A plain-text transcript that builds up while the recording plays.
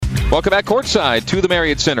Welcome back courtside to the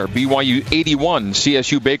Marriott Center. BYU 81,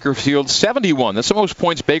 CSU Bakersfield 71. That's the most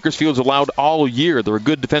points Bakersfield's allowed all year. They're a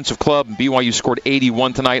good defensive club. BYU scored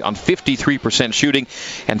 81 tonight on 53% shooting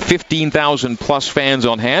and 15,000 plus fans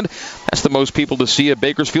on hand. That's the most people to see a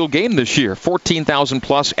Bakersfield game this year. 14,000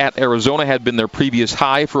 plus at Arizona had been their previous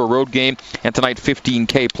high for a road game, and tonight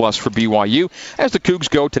 15K plus for BYU as the Cougs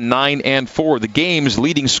go to 9-4. The game's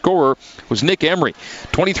leading scorer was Nick Emery.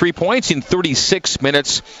 23 points in 36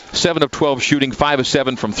 minutes. 7 of 12 shooting, 5 of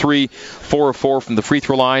 7 from 3, 4 of 4 from the free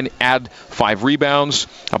throw line. Add 5 rebounds,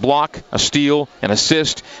 a block, a steal, an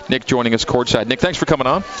assist. Nick joining us courtside. Nick, thanks for coming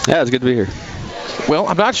on. Yeah, it's good to be here. Well,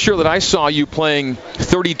 I'm not sure that I saw you playing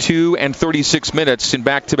 32 and 36 minutes in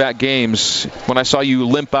back-to-back games when I saw you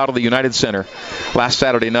limp out of the United Center last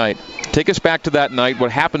Saturday night. Take us back to that night.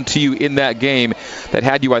 What happened to you in that game that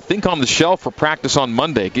had you, I think, on the shelf for practice on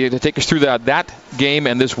Monday? Take us through that game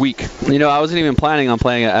and this week. You know, I wasn't even planning on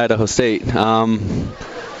playing at Idaho State.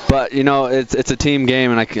 But, you know, it's a team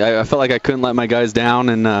game, and I felt like I couldn't let my guys down.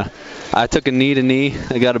 And I took a knee to knee.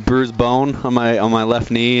 I got a bruised bone on my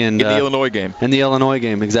left knee. And in the Illinois game. In the Illinois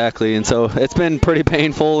game, exactly. And so it's been pretty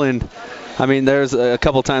painful. And, I mean, there's a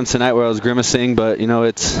couple times tonight where I was grimacing, but, you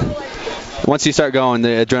know, once you start going, the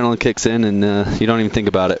adrenaline kicks in, and you don't even think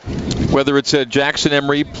about it. Whether it's Jackson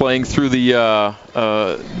Emery playing through the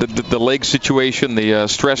leg situation, the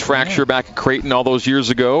stress fracture back at Creighton all those years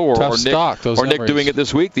ago, or Nick doing it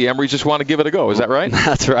this week, the Emerys just want to give it a go. Is that right?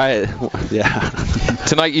 That's right. Yeah.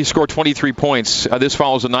 Tonight you scored 23 points. This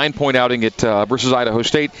follows a 9-point outing at versus Idaho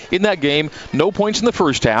State. In that game, no points in the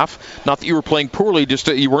first half. Not that you were playing poorly, just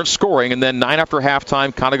that you weren't scoring. And then 9 after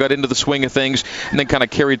halftime, kind of got into the swing of things, and then kind of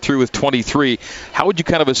carried through with 23. How would you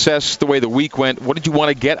kind of assess the way the week went? What did you want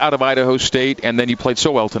to get out of Idaho State? And then you played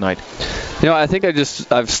so well tonight. You know, I think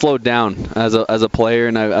I've slowed down as a player,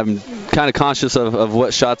 and I'm kind of conscious of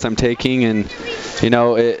what shots I'm taking, and you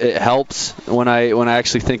know, it helps when I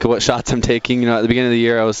actually think of what shots I'm taking. You know, at the beginning of the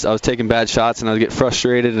year, I was taking bad shots, and I would get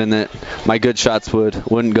frustrated, and that my good shots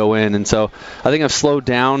wouldn't go in. And so I think I've slowed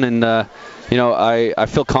down, and you know, I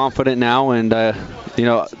feel confident now, and you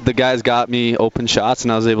know, the guys got me open shots,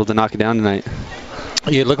 and I was able to knock it down tonight.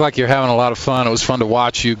 You look like you're having a lot of fun. It was fun to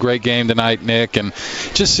watch you. Great game tonight, Nick. And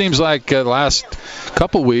it just seems like the last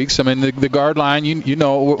couple weeks, I mean, the guard line, you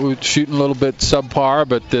know, we're shooting a little bit subpar,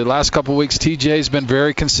 but the last couple weeks, TJ's been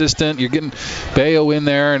very consistent. You're getting Bayo in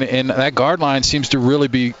there, and that guard line seems to really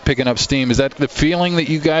be picking up steam. Is that the feeling that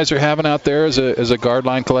you guys are having out there as a guard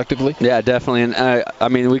line collectively? Yeah, definitely. And I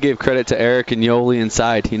mean, we gave credit to Eric and Yoli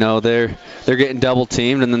inside. You know, they're getting double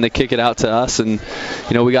teamed, and then they kick it out to us, and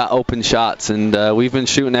you know, we got open shots, and we've been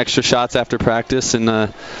shooting extra shots after practice, and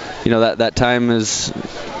you know, that time is,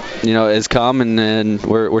 you know, has come, and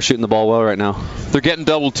we're shooting the ball well right now. They're getting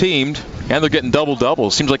double teamed, and they're getting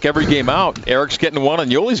double-doubles. Seems like every game out, Eric's getting one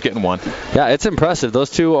and Yoli's getting one. Yeah, it's impressive. Those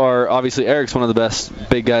two are, obviously, Eric's one of the best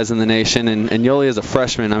big guys in the nation, and Yoli is a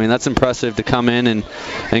freshman. I mean, that's impressive to come in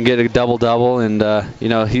and get a double-double, and you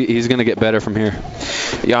know, he's going to get better from here.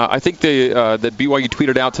 Yeah, I think that BYU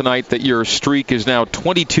tweeted out tonight that your streak is now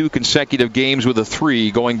 22 consecutive games with a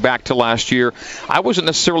 3 going back to last year. I wasn't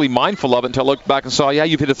necessarily mindful of it until I looked back and saw, yeah,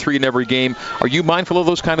 you've hit a 3 in every game. Are you mindful of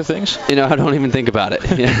those kind of things? You know, I don't even think about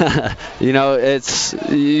it. Yeah. You know,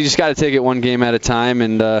 you just got to take it one game at a time,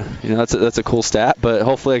 and you know, that's a cool stat, but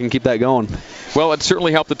hopefully I can keep that going. Well, it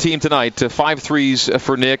certainly helped the team tonight. 5 threes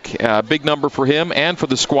for Nick, big number for him and for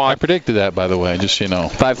the squad. I predicted that, by the way, just so you know.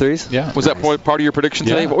 5 threes? Yeah. Was that part of your prediction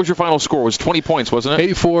today? What was your final score? It was 20 points, wasn't it?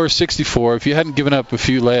 84-64. If you hadn't given up a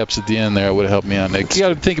few layups at the end there, it would have helped me out, Nick. You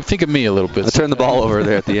got to think of me a little bit. I turned the ball over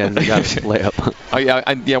there at the end. I got a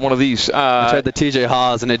layup. Yeah, one of these. I tried the TJ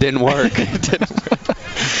Haws, and it didn't work. It didn't work.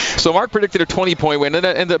 So Mark predicted a 20-point win, and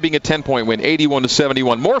it ended up being a 10-point win,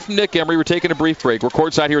 81-71. More from Nick Emery. We're taking a brief break. We're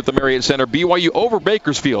courtside here at the Marriott Center. BYU over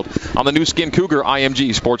Bakersfield on the new Skin Cougar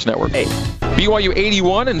IMG Sports Network. BYU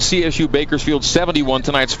 81 and CSU Bakersfield 71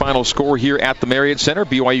 tonight's final score here at the Marriott Center.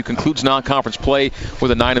 BYU concludes non-conference play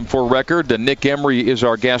with a 9-4 record. Nick Emery is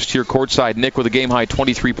our guest here courtside. Nick with a game-high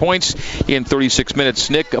 23 points in 36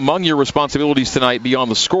 minutes. Nick, among your responsibilities tonight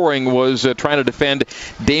beyond the scoring was trying to defend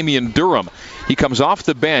Damian Durham. He comes off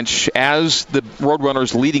the bench as the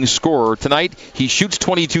Roadrunners' leading scorer. Tonight, he shoots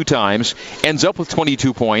 22 times, ends up with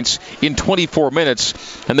 22 points in 24 minutes.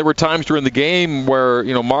 And there were times during the game where,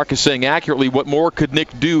 you know, Mark is saying accurately, what more could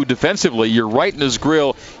Nick do defensively? You're right in his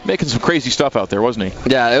grill, making some crazy stuff out there, wasn't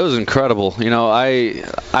he? Yeah, it was incredible. You know,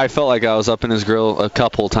 I felt like I was up in his grill a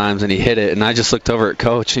couple of times, and he hit it. And I just looked over at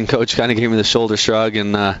Coach, and Coach kind of gave me the shoulder shrug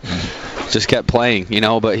and just kept playing, you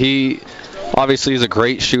know. But he obviously is a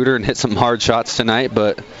great shooter and hit some hard shots tonight,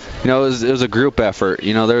 but it was a group effort.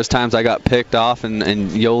 There was times I got picked off, and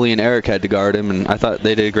Yoli and Eric had to guard him, and I thought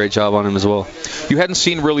they did a great job on him as well. You hadn't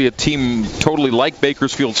seen really a team totally like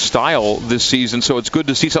Bakersfield's style this season, so it's good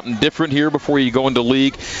to see something different here before you go into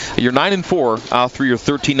league. You're 9-4 through your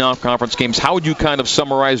 13 non-conference games. How would you kind of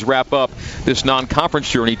summarize, wrap up this non-conference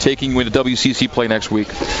journey, taking you into WCC play next week?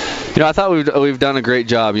 I thought we've done a great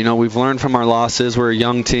job. We've learned from our losses. We're a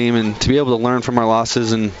young team, and to be able to learn from our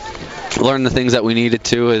losses and learn the things that we needed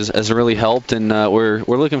to has really helped, and we're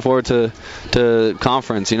looking forward to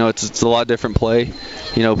conference. It's a lot different play.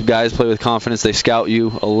 Guys play with confidence. They scout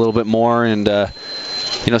you a little bit more, and I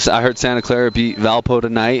heard Santa Clara beat Valpo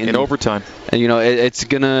tonight in overtime. And it's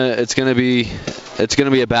gonna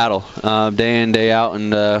be a battle day in, day out,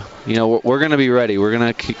 and we're gonna be ready. We're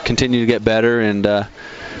gonna continue to get better, and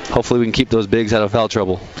hopefully we can keep those bigs out of foul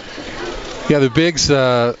trouble. Yeah, the bigs.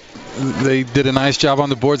 They did a nice job on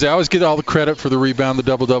the boards. They always get all the credit for the rebound, the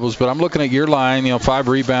double-doubles, but I'm looking at your line, 5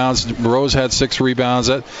 rebounds. Rose had 6 rebounds.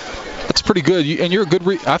 That's pretty good. And you're a good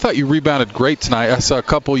I thought you rebounded great tonight. I saw a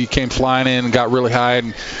couple you came flying in and got really high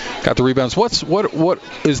and got the rebounds. What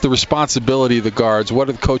is the responsibility of the guards? What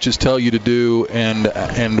do the coaches tell you to do,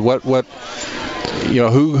 and what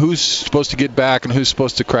who's supposed to get back and who's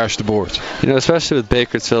supposed to crash the boards? Especially with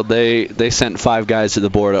Bakersfield, they sent 5 guys to the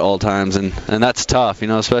board at all times, and that's tough,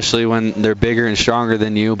 especially when they're bigger and stronger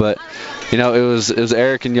than you. But it was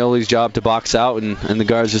Eric and Yoli's job to box out, and the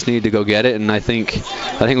guards just needed to go get it, and I think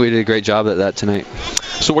we did a great job at that tonight.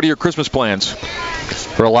 So what are your Christmas plans?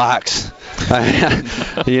 Relax. I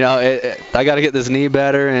got to get this knee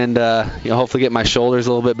better, and hopefully get my shoulders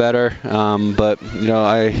a little bit better. But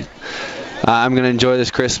I'm going to enjoy this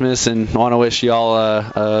Christmas and want to wish you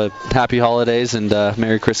all happy holidays and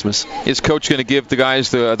Merry Christmas. Is Coach going to give the guys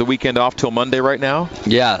the weekend off till Monday right now?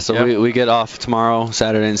 Yeah, so we get off tomorrow,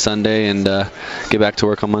 Saturday and Sunday, and get back to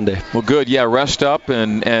work on Monday. Well, good. Yeah, rest up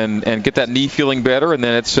and get that knee feeling better, and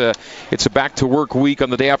then it's a back-to-work week on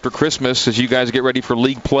the day after Christmas as you guys get ready for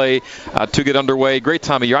league play to get underway. Great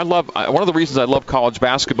time of year. One of the reasons I love college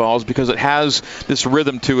basketball is because it has this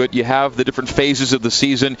rhythm to it. You have the different phases of the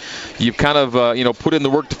season. You've kind of put in the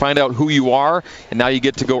work to find out who you are, and now you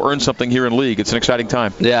get to go earn something here in league. It's an exciting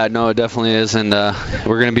time. Yeah, no, it definitely is, and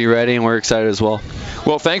we're going to be ready, and we're excited as well.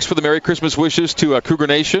 Well, thanks for the Merry Christmas wishes to Cougar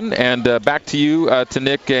Nation, and back to you, to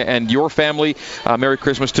Nick and your family. Merry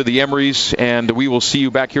Christmas to the Emerys, and we will see you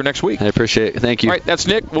back here next week. I appreciate it. Thank you. All right, that's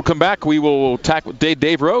Nick. We'll come back. We will tackle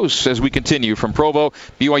Dave Rose as we continue from Provo,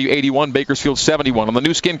 BYU 81, Bakersfield 71 on the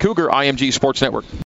new Skin Cougar IMG Sports Network.